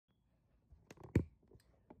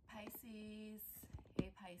Pisces.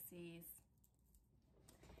 Hey Pisces.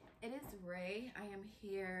 It is Ray. I am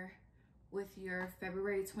here with your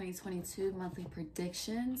February 2022 monthly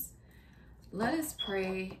predictions. Let us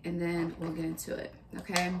pray and then we'll get into it,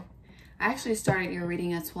 okay? I actually started your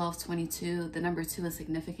reading at 12:22. The number 2 is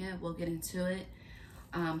significant. We'll get into it.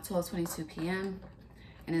 12:22 p.m.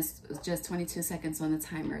 and it's just 22 seconds on the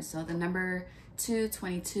timer. So the number 2,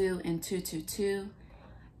 22, and 222.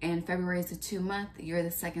 And February is a 2 month. You're the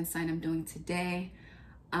second sign I'm doing today.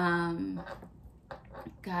 God,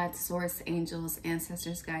 source, angels,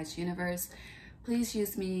 ancestors, guides, universe, please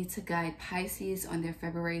use me to guide Pisces on their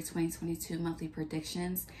February 2022 monthly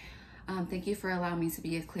predictions. Thank you for allowing me to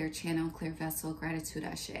be a clear channel, clear vessel. Gratitude,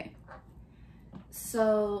 Ashe.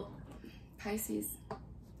 So, Pisces,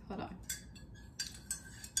 hold on.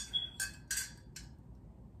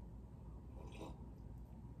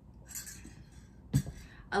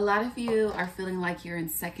 A lot of you are feeling like you're in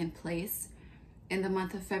second place in the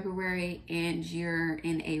month of February and you're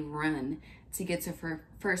in a run to get to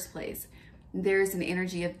first place. There's an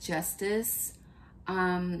energy of justice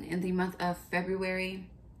in the month of February.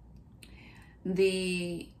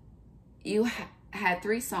 You had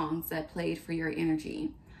 3 songs that played for your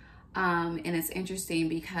energy. And it's interesting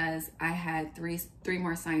because I had three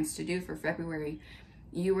more signs to do for February.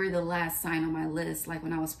 You were the last sign on my list. Like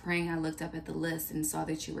when I was praying, I looked up at the list and saw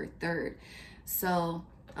that you were 3rd. So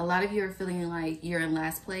a lot of you are feeling like you're in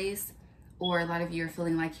last place, or a lot of you are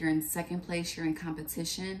feeling like you're in second place, you're in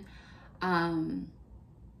competition.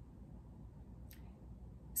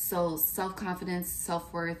 So self-confidence,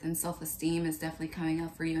 self-worth, and self-esteem is definitely coming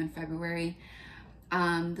up for you in February.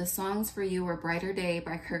 The songs for you were Brighter Day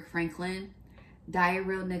by Kirk Franklin, Die a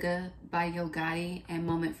Real Nigga by Yo Gotti, and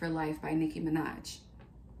Moment for Life by Nicki Minaj.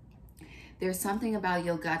 There's something about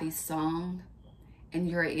Yo Gotti's song and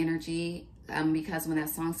your energy, because when that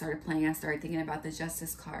song started playing, I started thinking about the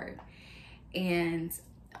Justice card. And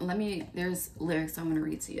there's lyrics I'm going to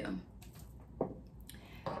read to you.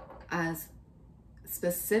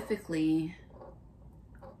 Specifically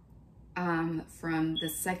from the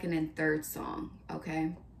 2nd and 3rd song,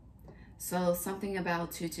 okay? So something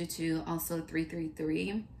about 222, also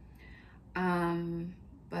 333.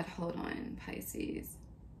 But hold on, Pisces.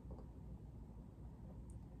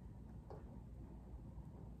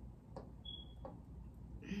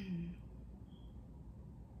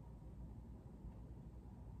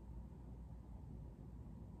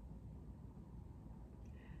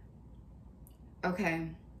 Okay,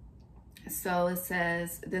 so it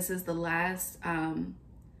says, this is the last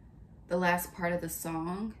part of the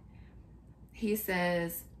song. He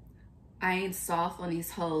says, I ain't soft on these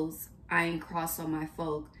hoes, I ain't cross on my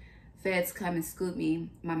folk. Feds come and scoop me,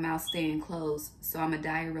 my mouth staying closed, so I'ma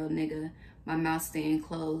die a real nigga. My mouth staying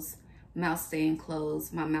closed, mouth staying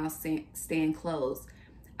closed, my mouth staying closed.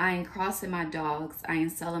 I ain't crossing my dogs, I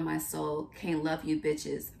ain't selling my soul. Can't love you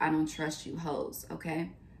bitches, I don't trust you hoes, okay?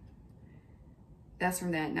 That's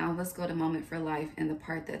from that. Now let's go to Moment for Life and the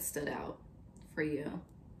part that stood out for you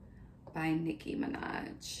by Nicki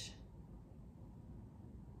Minaj.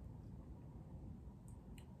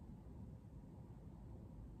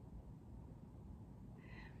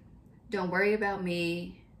 Don't worry about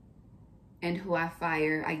me and who I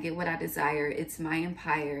fire. I get what I desire. It's my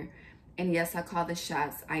empire. And yes, I call the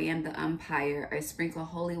shots. I am the umpire. I sprinkle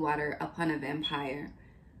holy water upon a vampire.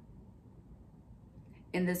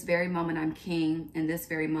 In this very moment, I'm king. In this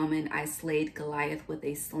very moment, I slayed Goliath with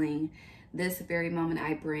a sling. This very moment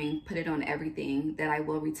I bring, put it on everything, that I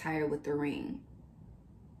will retire with the ring.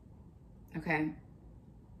 Okay?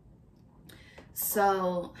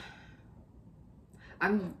 So,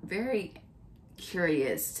 I'm very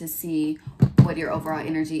curious to see what your overall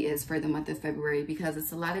energy is for the month of February, because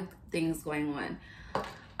it's a lot of things going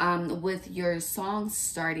on. With your song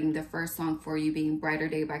starting, the first song for you being Brighter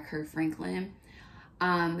Day by Kirk Franklin.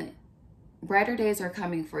 Brighter days are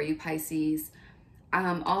coming for you, Pisces.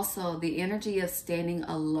 Also, the energy of standing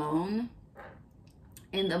alone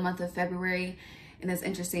in the month of February. And it's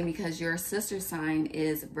interesting because your sister sign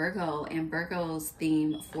is Virgo, and Virgo's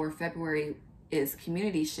theme for February is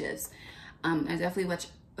community shifts. I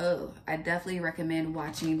definitely recommend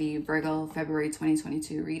watching the Virgo February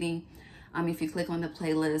 2022 reading. If you click on the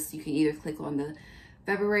playlist, you can either click on the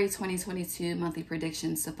February 2022 monthly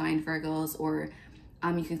predictions to find Virgos, or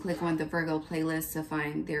you can click on the Virgo playlist to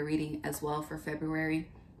find their reading as well for February.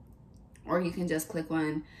 Or you can just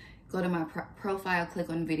go to my profile, click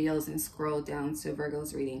on videos, and scroll down to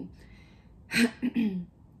Virgo's reading.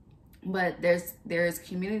 But there's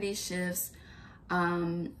community shifts,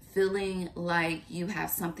 feeling like you have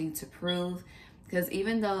something to prove. Because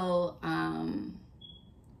even though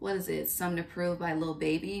what is it? Something to Prove by Lil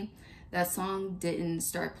Baby. That song didn't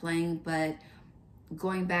start playing, but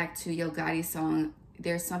going back to Yo Gotti's song,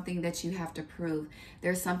 there's something that you have to prove.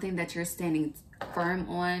 There's something that you're standing firm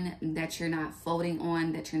on, that you're not folding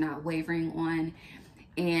on, that you're not wavering on.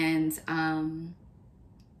 And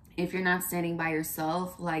if you're not standing by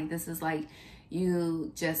yourself, like this is like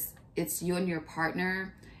you just, it's you and your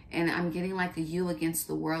partner. And I'm getting like a you against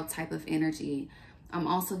the world type of energy. I'm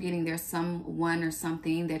also getting there's someone or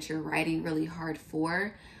something that you're writing really hard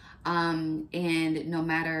for. And no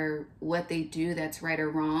matter what they do that's right or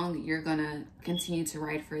wrong, you're gonna continue to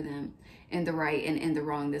write for them in the right and in the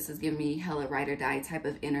wrong. This is giving me hella ride or die type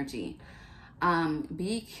of energy.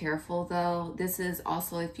 Be careful though. This is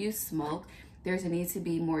also, if you smoke, there's a need to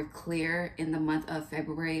be more clear in the month of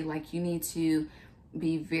February. Like you need to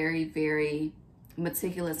be very, very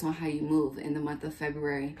meticulous on how you move in the month of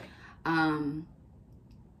February.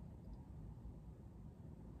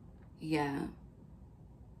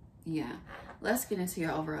 Yeah. Let's get into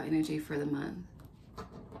your overall energy for the month.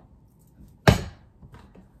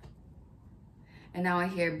 And now I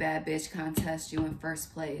hear bad bitch contest, you in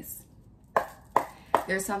first place.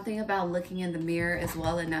 There's something about looking in the mirror as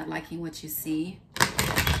well and not liking what you see.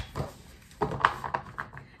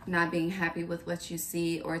 Not being happy with what you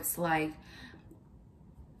see, or it's like,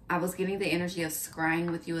 I was getting the energy of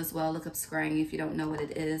scrying with you as well. Look up scrying if you don't know what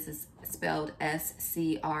it is. It's spelled S-C-R-Y-I-N-G.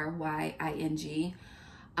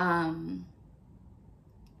 And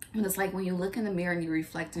it's like when you look in the mirror and you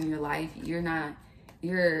reflect on your life,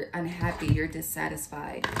 you're unhappy, you're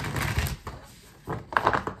dissatisfied.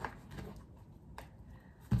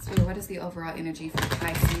 So what is the overall energy for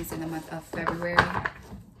Pisces in the month of February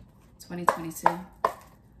 2022?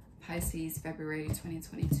 Pisces, February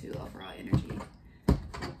 2022 overall energy.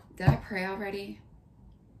 Did I pray already?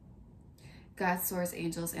 God, source,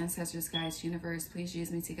 angels, ancestors, guides, universe, please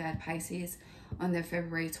use me to guide Pisces on their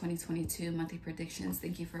February 2022 monthly predictions.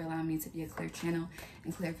 Thank you for allowing me to be a clear channel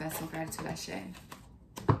and clear vessel. Gratitude, Ashe.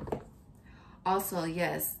 Also,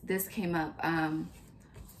 yes, this came up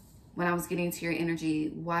when I was getting to your energy.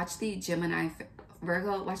 Watch the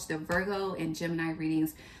Virgo and Gemini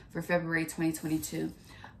readings for February 2022.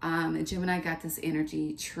 And Gemini got this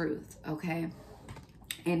energy, truth, okay?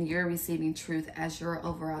 And you're receiving truth as your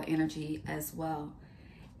overall energy as well.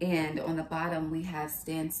 And on the bottom, we have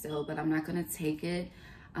standstill, but I'm not going to take it.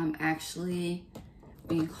 I'm actually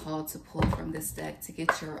being called to pull from this deck to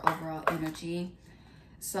get your overall energy.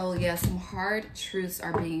 So yeah, some hard truths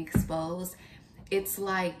are being exposed. It's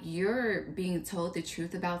like you're being told the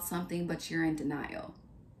truth about something, but you're in denial.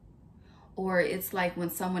 Or it's like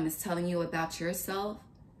when someone is telling you about yourself,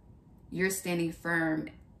 you're standing firm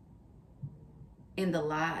in the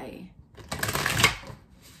lie.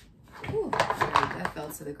 Ooh, that fell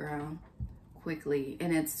to the ground quickly.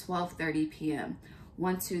 And it's 12:30 p.m.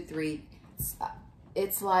 1, 2, 3.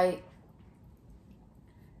 It's like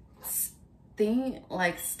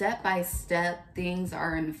step by step, things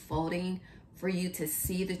are unfolding for you to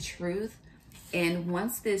see the truth. And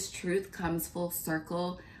once this truth comes full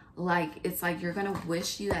circle, like it's like you're gonna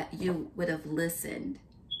wish that you would have listened.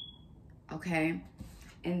 Okay.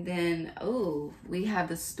 And then, oh, we have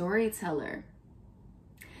the storyteller.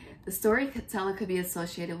 The storyteller could be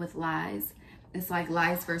associated with lies. It's like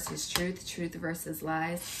lies versus truth, truth versus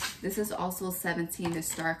lies. This is also 17, the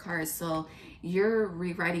star card. So you're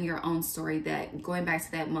rewriting your own story, that going back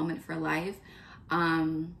to that moment for life.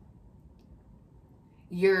 I'm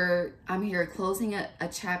here closing a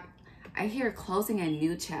chapter. I hear closing a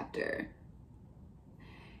new chapter.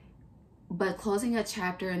 But closing a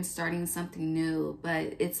chapter and starting something new,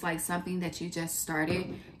 but it's like something that you just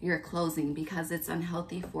started, you're closing because it's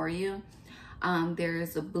unhealthy for you.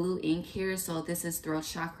 There's a blue ink here, so this is throat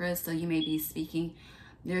chakra, so you may be speaking.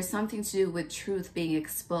 There's something to do with truth being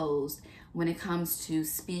exposed when it comes to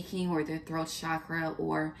speaking or the throat chakra,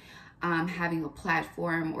 or having a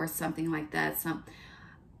platform or something like that.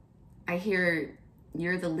 I hear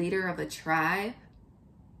you're the leader of a tribe,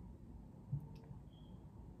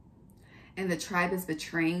 and the tribe is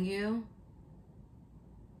betraying you,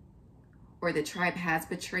 or the tribe has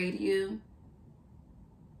betrayed you.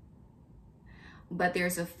 But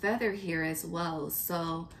there's a feather here as well.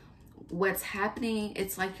 So what's happening,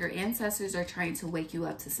 it's like your ancestors are trying to wake you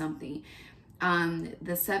up to something.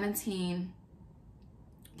 The 17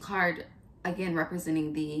 card, again,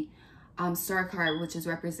 representing the star card, which is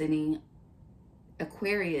representing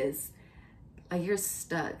Aquarius. Like you're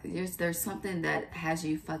stuck. There's something that has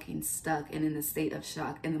you fucking stuck and in a state of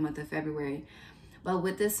shock in the month of February. But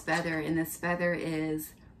with this feather, and this feather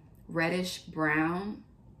is reddish brown.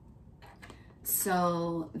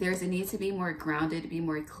 So there's a need to be more grounded, be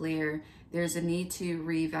more clear. There's a need to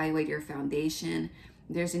reevaluate your foundation.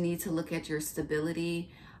 There's a need to look at your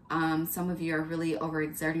stability. Some of you are really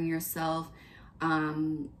overexerting yourself.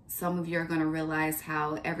 Some of you are going to realize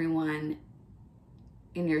how everyone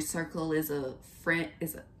in your circle is a friend,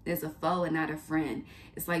 is a foe and not a friend.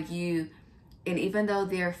 It's like you, and even though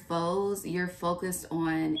they're foes, you're focused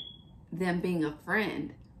on them being a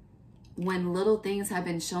friend, when little things have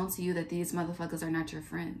been shown to you that these motherfuckers are not your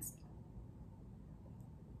friends.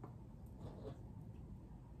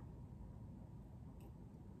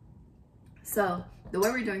 So the way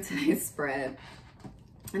we're doing today's spread,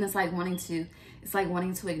 and it's like wanting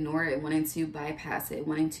to ignore it, wanting to bypass it,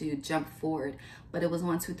 wanting to jump forward. But it was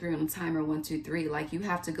 1, 2, 3 on the timer, 1, 2, 3. Like, you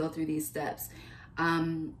have to go through these steps.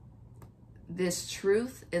 This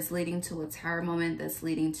truth is leading to a tower moment that's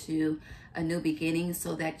leading to a new beginning,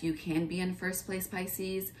 so that you can be in first place,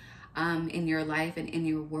 Pisces, in your life and in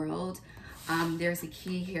your world. There's a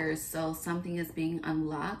key here. So something is being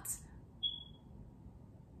unlocked.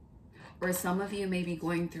 Or some of you may be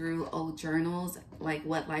going through old journals, like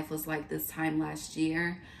what life was like this time last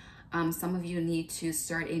year. Some of you need to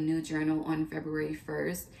start a new journal on February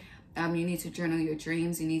 1st. You need to journal your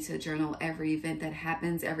dreams. You need to journal every event that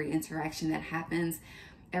happens, every interaction that happens,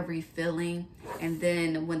 every feeling. And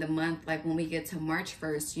then when the month, like when we get to March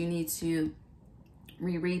 1st, you need to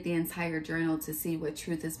reread the entire journal to see what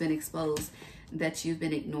truth has been exposed that you've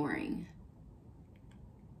been ignoring.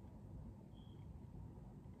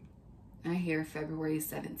 I hear February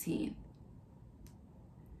 17th.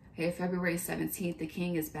 I hear February 17th, the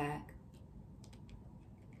king is back.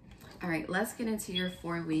 All right, let's get into your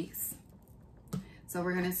 4 weeks. So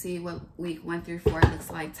we're going to see what week 1 through 4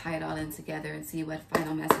 looks like, tie it all in together, and see what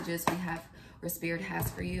final messages we have, or Spirit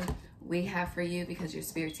has for you. We have for you, because your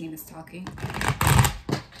Spirit team is talking.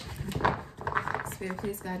 Spirit,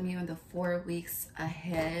 please guide me on the 4 weeks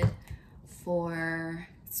ahead for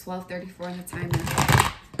 12:34 on the timer.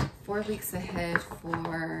 4 weeks ahead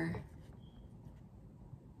for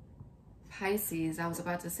Pisces. I was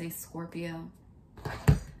about to say Scorpio.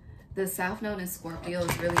 The South Node in Scorpio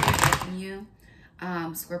is really affecting you.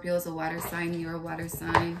 Scorpio is a water sign. You're a water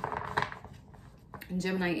sign. In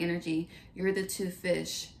Gemini energy, you're the 2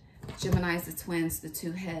 fish. Gemini is the twins, the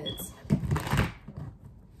 2 heads.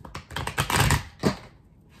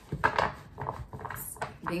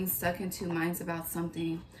 Being stuck in 2 minds about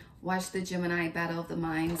something. Watch the Gemini Battle of the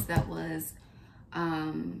Minds. That was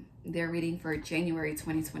their reading for January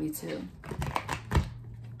 2022.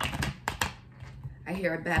 I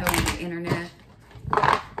hear a battle on the internet.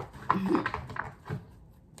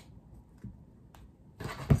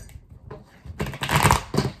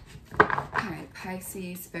 All right,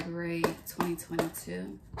 Pisces, February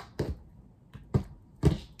 2022.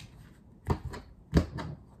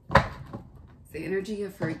 It's the energy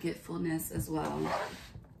of forgetfulness as well.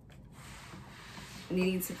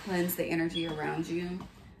 Needing to cleanse the energy around you.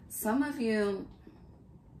 Some of you,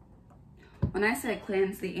 when I said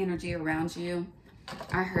cleanse the energy around you,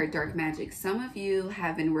 I heard dark magic. Some of you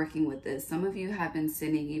have been working with this. Some of you have been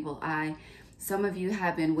sending evil eye. Some of you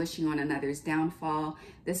have been wishing on another's downfall.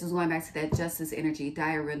 This is going back to that justice energy,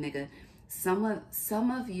 die a real nigga.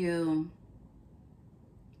 Some of you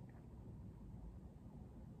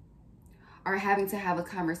are having to have a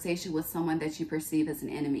conversation with someone that you perceive as an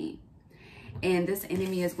enemy. And this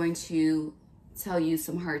enemy is going to tell you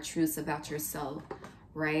some hard truths about yourself,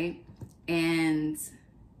 right? And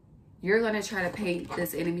you're going to try to paint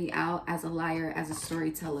this enemy out as a liar, as a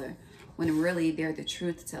storyteller, when really they're the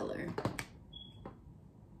truth teller.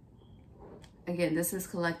 Again, this is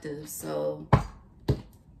collective, so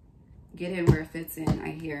get in where it fits in,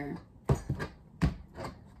 I hear.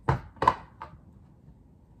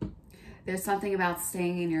 There's something about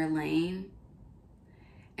staying in your lane.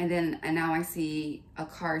 And now I see a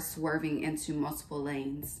car swerving into multiple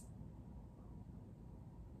lanes.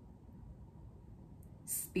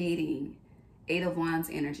 Speeding. 8 of Wands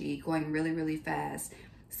energy, going really, really fast.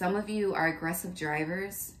 Some of you are aggressive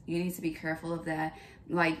drivers. You need to be careful of that.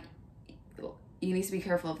 Like, you need to be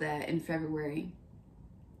careful of that in February.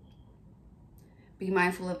 Be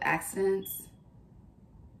mindful of accidents.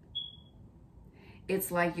 It's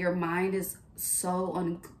like your mind is so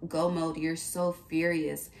on go mode. You're so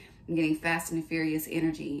furious, getting fast and furious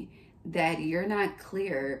energy, that you're not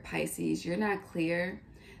clear, Pisces. You're not clear.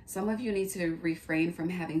 Some of you need to refrain from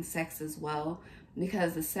having sex as well,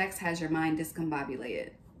 because the sex has your mind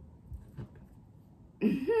discombobulated.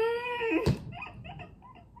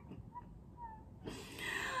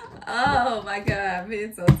 Oh my God,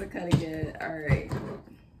 being so to cut again. All right.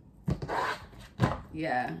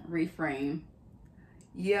 Yeah, reframe.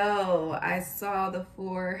 Yo, I saw the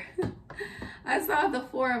four. I saw the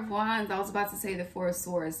Four of Wands. I was about to say the Four of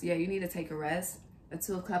Swords. Yeah, you need to take a rest. The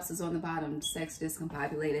Two of Cups is on the bottom. Sex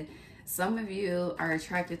discombobulated. Some of you are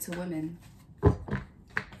attracted to women.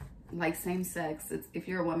 Like same sex. If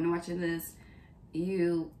you're a woman watching this,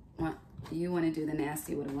 you want to do the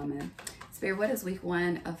nasty with a woman. Spirit, what does week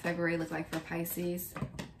 1 of February look like for Pisces?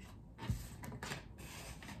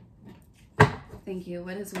 Thank you.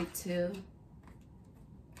 What is week 2?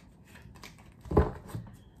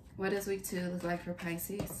 What does week 2 look like for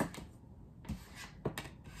Pisces?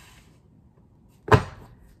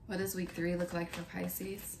 What does week 3 look like for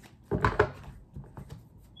Pisces? What's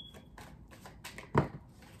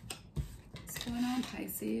going on,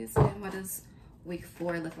 Pisces? And what does week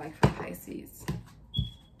 4 look like for Pisces?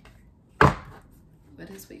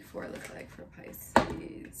 What does week 4 look like for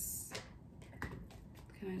Pisces?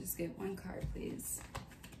 Can I just get one card, please?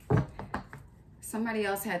 Somebody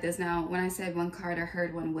else had this. Now, when I said one card, I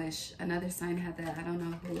heard one wish. Another sign had that. I don't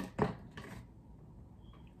know who.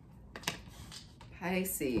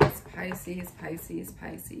 Pisces, Pisces, Pisces,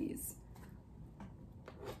 Pisces.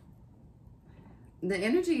 The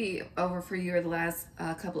energy over for you the last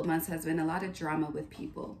couple of months has been a lot of drama with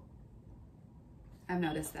people. I've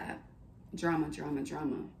noticed that. Drama, drama,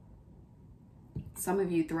 drama. Some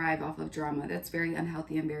of you thrive off of drama. That's very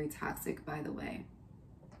unhealthy and very toxic, by the way.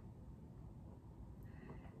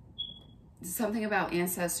 Something about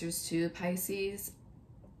ancestors too, Pisces.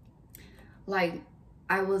 Like,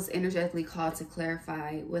 I was energetically called to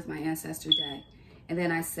clarify with my ancestor deck. And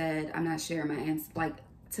then I said, I'm not sharing my, like,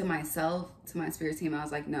 to myself, to my spirit team, I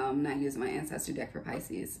was like, no, I'm not using my ancestor deck for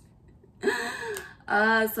Pisces.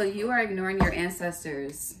 So you are ignoring your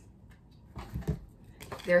ancestors.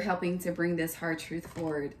 They're helping to bring this hard truth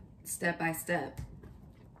forward step by step.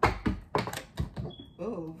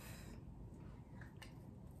 Oh.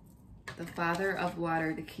 The Father of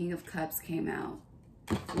Water, the King of Cups came out.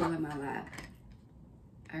 Flew in my lap.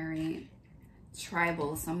 All right.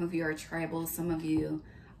 Tribal. Some of you are tribal. Some of you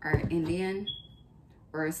are Indian.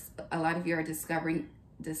 Or a lot of you are discovering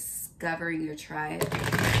your tribe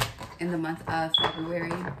in the month of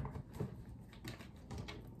February.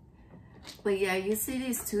 But yeah, you see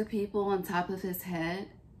these two people on top of his head.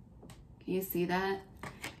 Can you see that?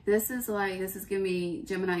 This is giving me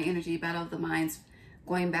Gemini energy, battle of the minds,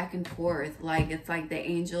 going back and forth. Like, it's like the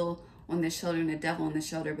angel on the shoulder and the devil on the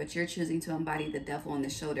shoulder, but you're choosing to embody the devil on the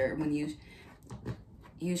shoulder when you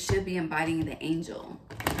should be embodying the angel.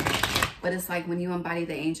 But it's like when you embody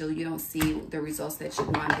the angel, you don't see the results that you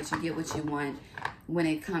want, but you get what you want when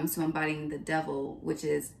it comes to embodying the devil, which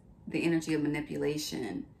is the energy of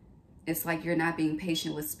manipulation. It's like you're not being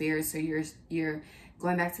patient with spirit, so you're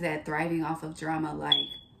going back to that thriving off of drama, like.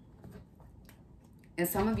 And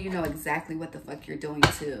some of you know exactly what the fuck you're doing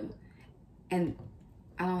too. And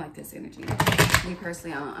I don't like this energy. Me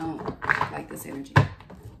personally, I don't like this energy.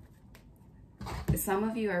 Some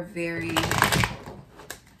of you are very...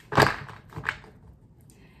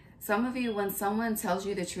 Some of you, when someone tells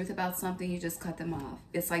you the truth about something, you just cut them off.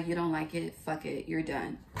 It's like, you don't like it, fuck it, you're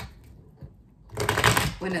done.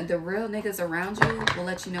 When the real niggas around you will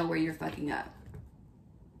let you know where you're fucking up.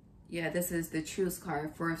 Yeah, this is the Truth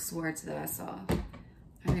card, Four of Swords that I saw.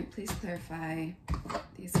 All right, please clarify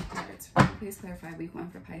these cards. Please clarify week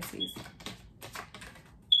 1 for Pisces.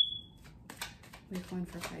 Week 1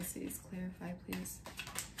 for Pisces. Clarify, please.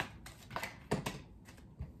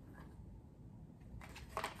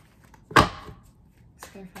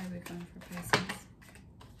 Clarify week 1 for Pisces.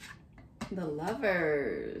 The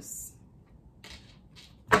Lovers.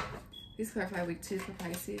 Please clarify week 2 for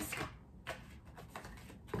Pisces.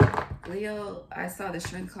 Leo, I saw the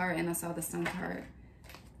Strength card and I saw the Sun card.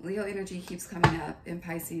 Leo energy keeps coming up in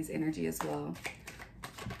Pisces energy as well.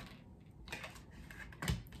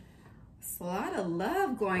 It's a lot of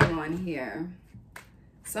love going on here.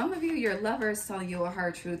 Some of you, your lovers tell you a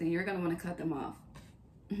hard truth and you're going to want to cut them off.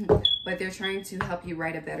 But they're trying to help you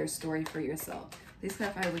write a better story for yourself. Please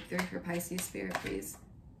clarify week 3 for Pisces spirit, please.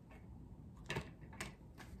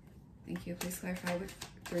 Thank you. Please clarify week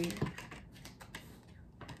 3.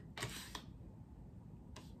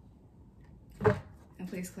 And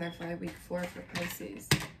please clarify week 4 for Pisces.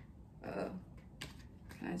 Oh,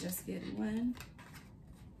 can I just get one?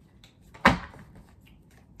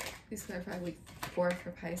 Please clarify week 4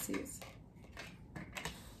 for Pisces.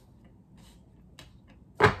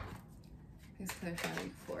 Please clarify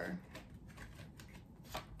week 4.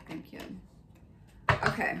 Thank you.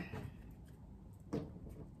 Okay.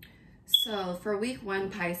 So for week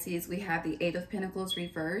 1, Pisces, we have the 8 of Pentacles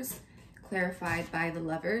reversed, clarified by the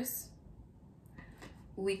Lovers.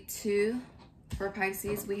 Week 2, For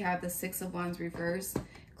Pisces, we have the Six of Wands reversed,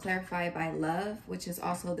 clarified by love, which is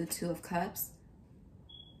also the Two of Cups.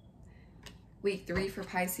 Week 3 for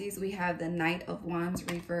Pisces, we have the Knight of Wands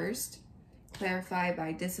reversed, clarified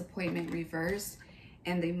by disappointment reversed,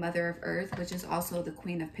 and the Mother of Earth, which is also the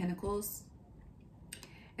Queen of Pentacles.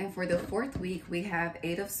 And for the 4th week, we have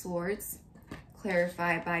Eight of Swords,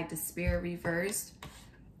 clarified by despair reversed,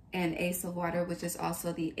 and Ace of Water, which is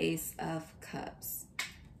also the Ace of Cups.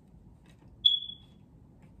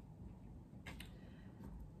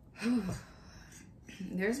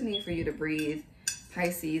 There's a need for you to breathe,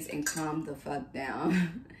 Pisces, and calm the fuck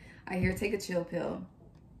down. I hear take a chill pill.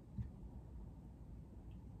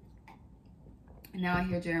 Now I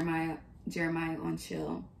hear Jeremiah on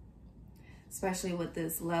chill, especially with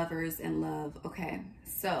this lovers and love. Okay,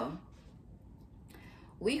 so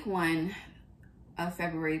week 1 of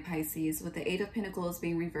February, Pisces, with the Eight of Pentacles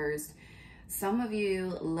being reversed, some of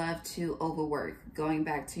you love to overwork, going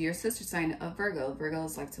back to your sister sign of Virgo.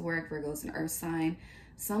 Virgos like to work. Virgo's an earth sign.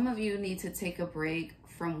 Some of you need to take a break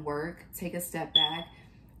from work, take a step back,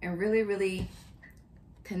 and really, really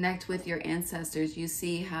connect with your ancestors. You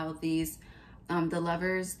see how these, the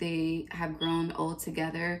lovers, they have grown old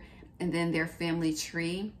together, and then their family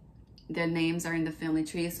tree, their names are in the family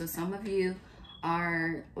tree. So some of you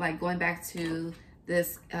are like going back to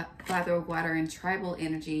this Father of Water and tribal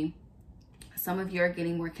energy. Some of you are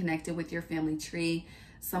getting more connected with your family tree.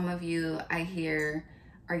 Some of you, I hear,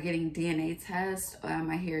 are getting DNA tests.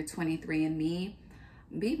 I hear 23andMe.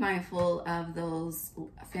 Be mindful of those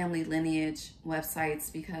family lineage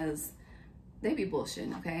websites because they be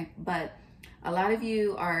bullshit, okay? But a lot of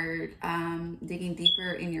you are digging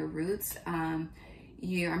deeper in your roots. I'm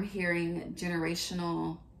hearing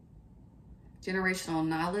generational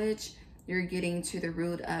knowledge. You're getting to the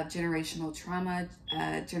root of generational trauma,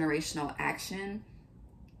 generational action.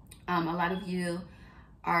 A lot of you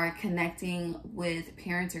are connecting with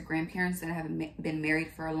parents or grandparents that haven't been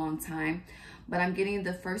married for a long time. But I'm getting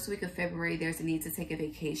the first week of February, there's a need to take a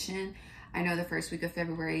vacation. I know the first week of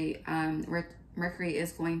February, Mercury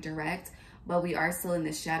is going direct, but we are still in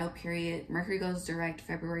the shadow period. Mercury goes direct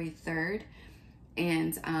February 3rd,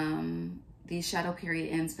 and the shadow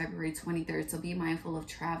period ends February 23rd. So be mindful of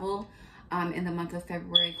travel in the month of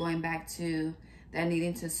February, going back to that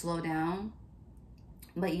needing to slow down.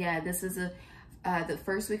 But yeah, this is the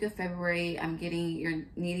first week of February. I'm getting you're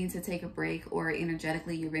needing to take a break, or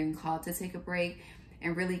energetically you're being called to take a break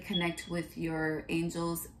and really connect with your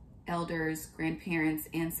angels, elders, grandparents,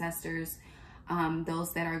 ancestors,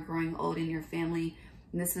 those that are growing old in your family.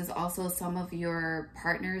 And this is also some of your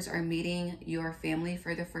partners are meeting your family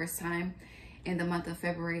for the first time in the month of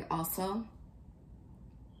February also.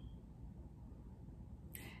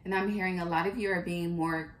 And I'm hearing a lot of you are being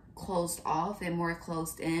more closed off and more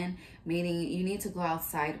closed in, meaning you need to go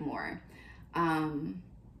outside more.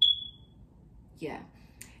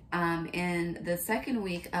 In the second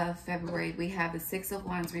week of February, we have the Six of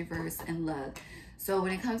Wands reversed and love. So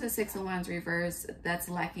when it comes to Six of Wands reversed, that's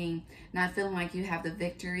lacking, not feeling like you have the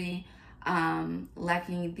victory,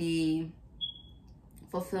 lacking the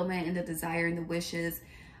fulfillment and the desire and the wishes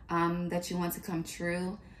that you want to come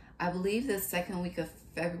true. I believe the second week of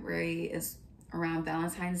February is around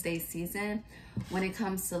Valentine's Day season. When it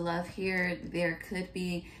comes to love here, there could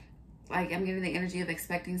be, like, I'm getting the energy of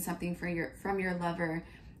expecting something from your lover,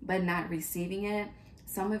 but not receiving it.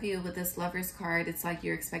 Some of you with this Lover's card, it's like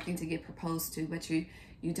you're expecting to get proposed to, but you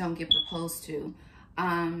don't get proposed to.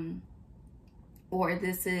 Or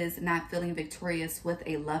this is not feeling victorious with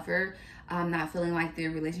a lover, not feeling like the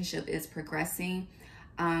relationship is progressing,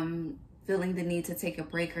 feeling the need to take a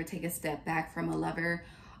break or take a step back from a lover.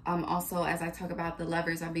 Also, as I talk about the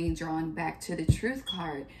lovers, I'm being drawn back to the Truth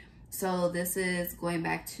card. So this is going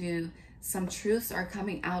back to some truths are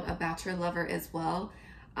coming out about your lover as well.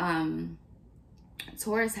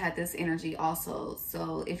 Taurus had this energy also.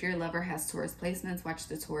 So if your lover has Taurus placements, watch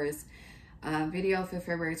the Taurus video for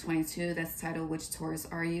February 22. That's titled "Which Taurus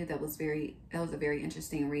Are You?" That was a very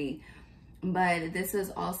interesting read. But this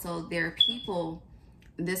is also, there are people,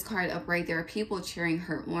 this card upright, there are people cheering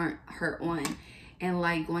her on. And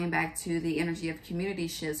like going back to the energy of community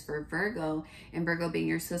shifts for Virgo, and Virgo being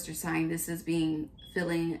your sister sign, this is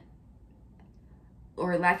feeling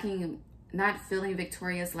or lacking, not feeling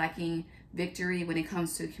victorious, lacking victory when it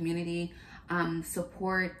comes to community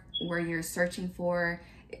support, where you're searching for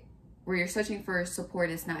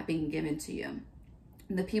support is not being given to you.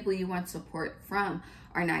 The people you want support from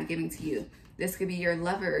are not giving to you. This could be your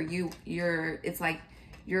lover. It's like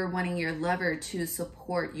you're wanting your lover to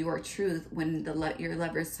support your truth when your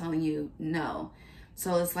lover is telling you no.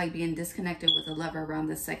 So it's like being disconnected with a lover around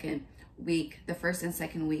the second week, the first and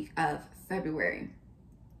second week of February.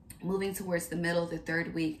 Moving towards the middle, the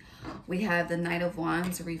third week, we have the Knight of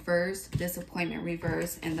Wands reversed, Disappointment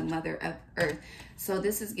reversed, and the Mother of Earth. So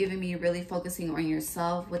this is giving me really focusing on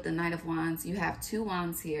yourself with the Knight of Wands. You have two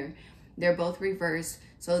wands here. They're both reversed.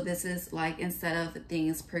 So this is like, instead of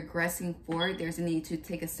things progressing forward, there's a need to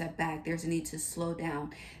take a step back. There's a need to slow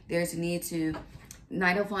down. There's a need to,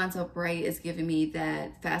 Knight of Wands upright is giving me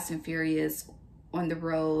that Fast and Furious, on the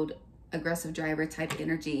road, aggressive driver type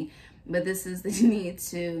energy. But this is the need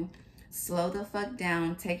to slow the fuck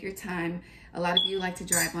down, take your time. A lot of you like to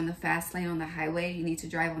drive on the fast lane on the highway. You need to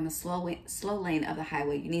drive on the slow lane of the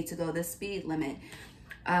highway. You need to go the speed limit.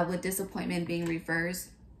 With Disappointment being reversed,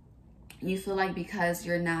 you feel like because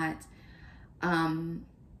you're not,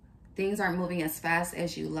 things aren't moving as fast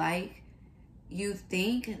as you like, you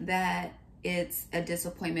think that it's a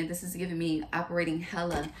disappointment. This is giving me operating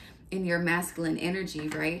hella in your masculine energy,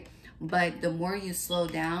 right? But the more you slow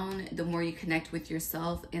down, the more you connect with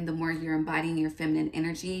yourself, and the more you're embodying your feminine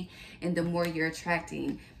energy, and the more you're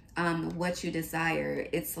attracting what you desire.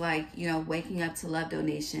 It's like, you know, waking up to love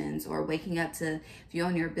donations, or waking up to, if you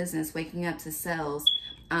own your business, waking up to sales,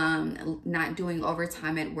 not doing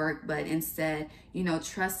overtime at work, but instead, you know,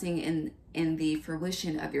 trusting in the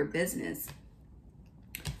fruition of your business.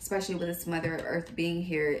 Especially with this Mother Earth being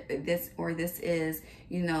here, this is,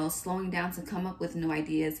 you know, slowing down to come up with new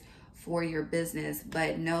ideas for your business.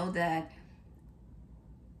 But know that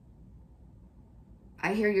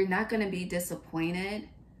I hear you're not going to be disappointed.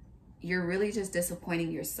 You're really just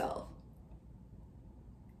disappointing yourself.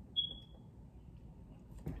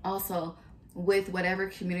 Also, with whatever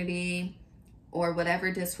community or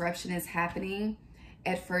whatever disruption is happening,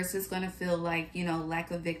 at first it's going to feel like, you know, lack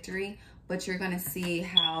of victory, but you're going to see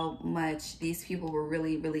how much these people were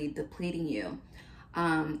really, really depleting you,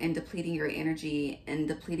 and depleting your energy and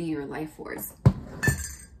depleting your life force.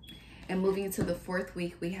 And moving to the fourth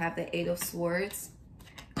week, we have the Eight of Swords,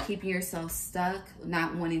 keeping yourself stuck,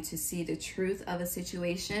 not wanting to see the truth of a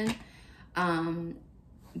situation,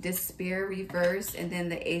 despair reversed, and then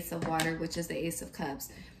the Ace of Water, which is the Ace of Cups.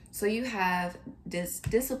 So you have this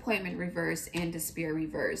disappointment reversed and despair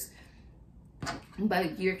reversed,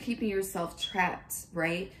 but you're keeping yourself trapped,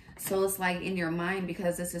 right? So it's like in your mind,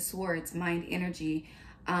 because this is swords, mind energy,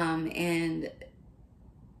 and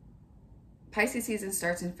Pisces season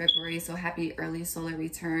starts in February, so happy early solar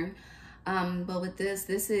return. But with this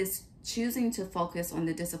is choosing to focus on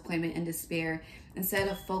the disappointment and despair instead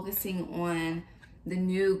of focusing on the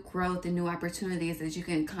new growth and new opportunities that you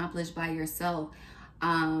can accomplish by yourself.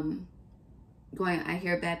 I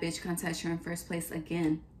hear bad bitch contest, you're in first place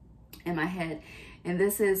again in my head. And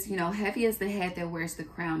this is, you know, heavy is the head that wears the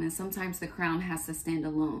crown, and sometimes the crown has to stand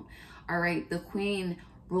alone. All right, the queen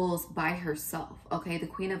rules by herself. Okay, the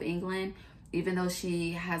Queen of England, even though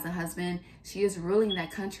she has a husband, she is ruling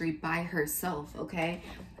that country by herself. Okay,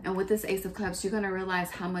 and with this Ace of Cups, you're going to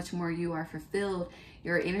realize how much more you are fulfilled.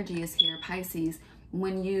 Your energy is here, Pisces.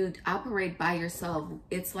 When you operate by yourself,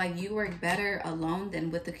 it's like you work better alone than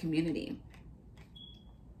with the community.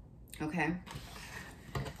 Okay,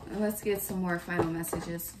 let's get some more final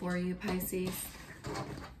messages for you, Pisces.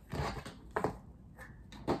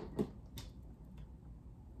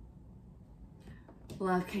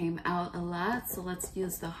 Love came out a lot, so let's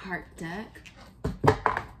use the Heart deck.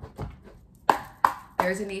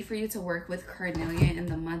 There's a need for you to work with Carnelian in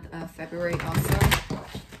the month of February also.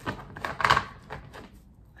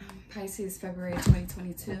 Pisces, February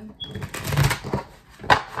 2022.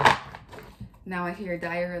 Now I hear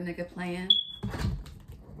Dire a nigga playing.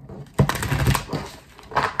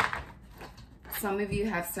 Some of you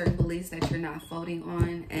have certain beliefs that you're not voting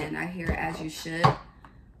on, and I hear as you should,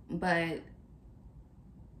 but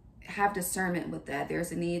have discernment with that.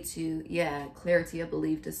 There's a need to, clarity of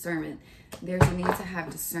belief, discernment. There's a need to have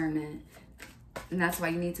discernment. And that's why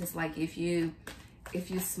you need to, like, if you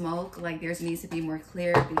smoke, like, there's needs to be more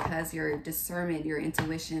clear, because your discernment, your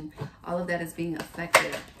intuition, all of that is being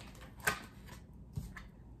affected.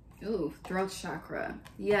 Ooh, throat chakra.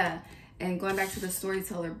 Yeah. And going back to the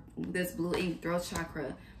storyteller, this blue ink, throat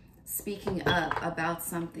chakra, speaking up about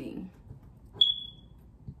something.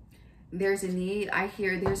 There's a need, I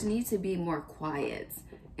hear there's a need to be more quiet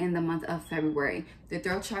in the month of February. The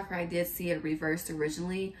throat chakra, I did see it reversed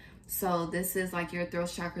originally. So this is like your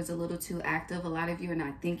throat chakra is a little too active. A lot of you are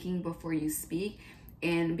not thinking before you speak.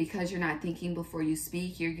 And because you're not thinking before you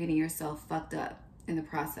speak, you're getting yourself fucked up in the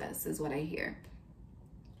process, is what I hear.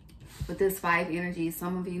 With this 5 energy,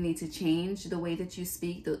 some of you need to change the way that you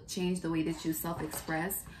speak, change the way that you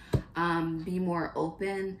self-express, be more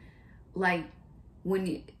open. Like, when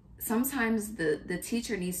you, sometimes the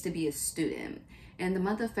teacher needs to be a student. And the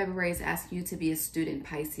month of February is asking you to be a student,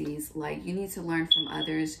 Pisces. Like, you need to learn from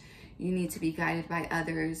others. You need to be guided by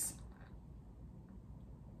others.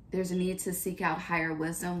 There's a need to seek out higher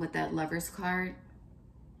wisdom with that Lover's card.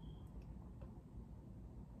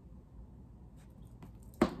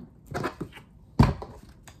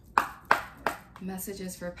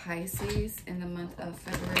 Messages for Pisces in the month of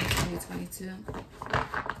February 2022.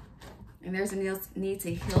 And there's a need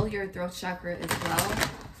to heal your throat chakra as well.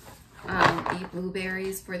 Eat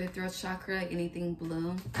blueberries for the throat chakra, anything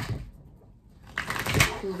blue.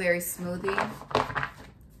 Blueberry smoothie.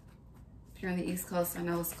 If you're on the East Coast, I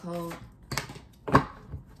know it's cold.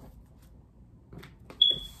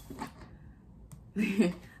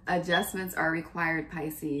 Adjustments are required,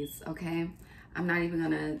 Pisces, okay? I'm not even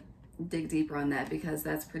going to dig deeper on that because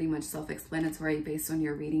that's pretty much self-explanatory based on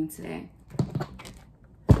your reading today.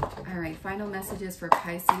 All right, final messages for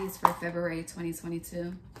Pisces for February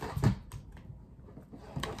 2022.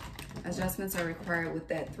 Adjustments are required with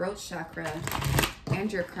that throat chakra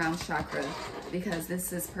and your crown chakra because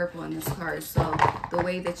this is purple in this card. So the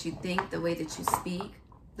way that you think, the way that you speak,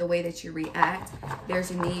 the way that you react, there's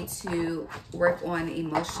a need to work on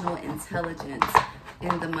emotional intelligence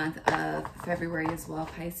in the month of February as well,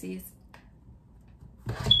 Pisces.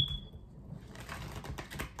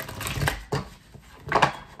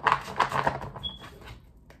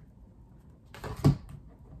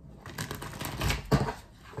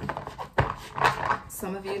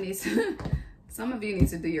 Some of you need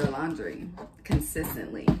to do your laundry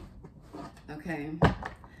consistently. Okay.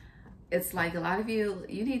 It's like a lot of you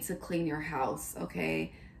need to clean your house,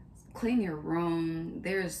 okay? Clean your room.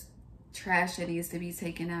 There's trash that needs to be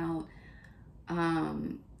taken out.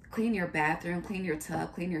 Clean your bathroom, clean your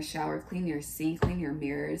tub, clean your shower, clean your sink, clean your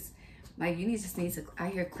mirrors. Like, you just need to, I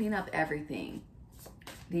hear, clean up everything.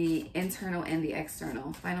 The internal and the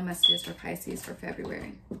external. Final messages for Pisces for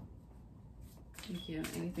February. Thank you.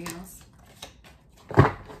 Anything else?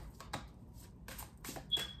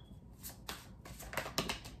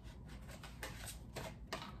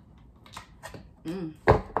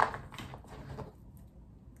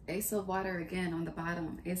 Ace of Water again on the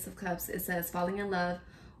bottom. Ace of Cups. It says falling in love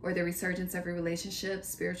or the resurgence of a relationship,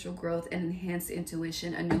 spiritual growth, and enhanced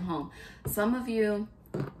intuition, a new home. Some of you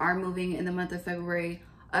are moving in the month of February.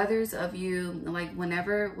 Others of you, like,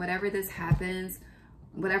 whatever this happens,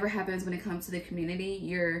 whatever happens when it comes to the community,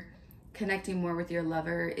 you're connecting more with your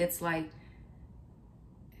lover. It's like,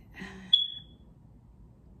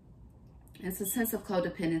 it's a sense of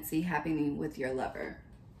codependency happening with your lover.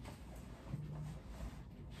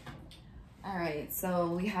 All right, so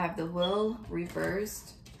we have the Will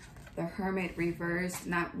reversed, the Hermit reversed,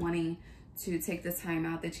 not wanting to take the time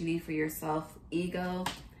out that you need for yourself, ego,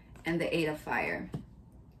 and the Eight of Fire.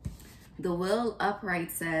 The Will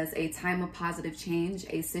upright says a time of positive change,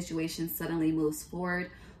 a situation suddenly moves forward,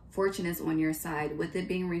 fortune is on your side. With it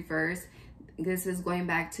being reversed, this is going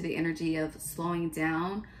back to the energy of slowing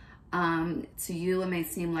down. To you, it may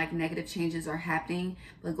seem like negative changes are happening,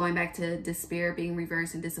 but going back to despair being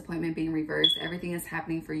reversed and disappointment being reversed, everything is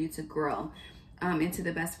happening for you to grow into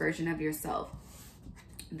the best version of yourself.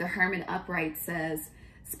 The Hermit upright says,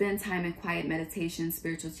 spend time in quiet meditation,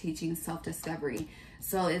 spiritual teaching, self-discovery.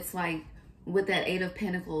 So it's like with that Eight of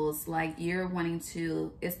Pentacles, like you're wanting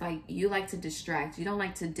to, it's like you like to distract. You don't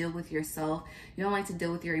like to deal with yourself. You don't like to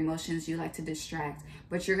deal with your emotions. You like to distract,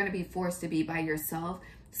 but you're going to be forced to be by yourself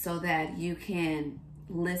so that you can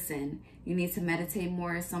listen. You need to meditate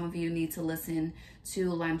more. Some of you need to listen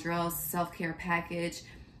to Landrell's self-care package.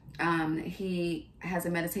 He has a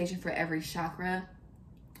meditation for every chakra.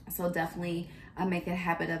 So definitely make a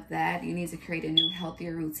habit of that. You need to create a new,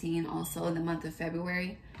 healthier routine also in the month of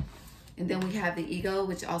February. And then we have the Ego,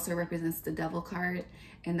 which also represents the Devil card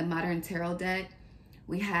in the Modern Tarot deck.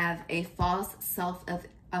 We have a false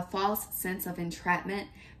sense of entrapment,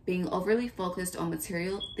 being overly focused on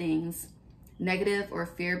material things, negative or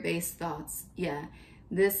fear-based thoughts. Yeah,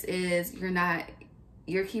 this is,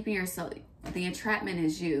 you're keeping yourself, the entrapment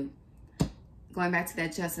is you. Going back to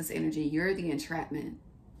that Justice energy, you're the entrapment.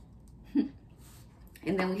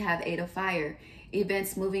 And then we have Eight of Fire.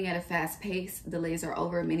 Events moving at a fast pace, delays are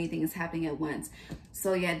over, many things happening at once.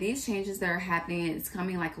 So yeah, these changes that are happening, it's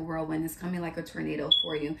coming like a whirlwind, it's coming like a tornado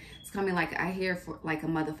for you. It's coming like, I hear for like a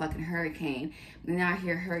motherfucking hurricane. And now I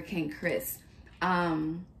hear Hurricane Chris.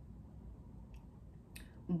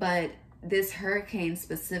 But this hurricane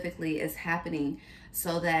specifically is happening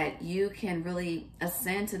so that you can really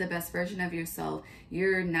ascend to the best version of yourself.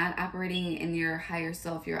 You're not operating in your higher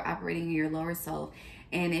self, you're operating in your lower self.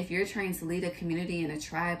 And if you're trying to lead a community and a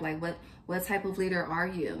tribe, like what What type of leader are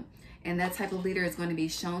you? And that type of leader is going to be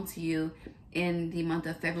shown to you in the month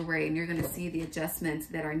of February, and you're going to see the adjustments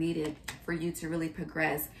that are needed for you to really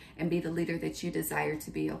progress and be the leader that you desire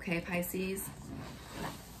to be. Okay, Pisces?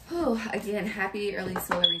 Again, happy early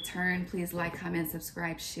solar return. Please like, comment,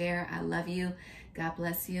 subscribe, share. I love you. God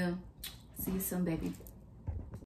bless you. See you soon, baby.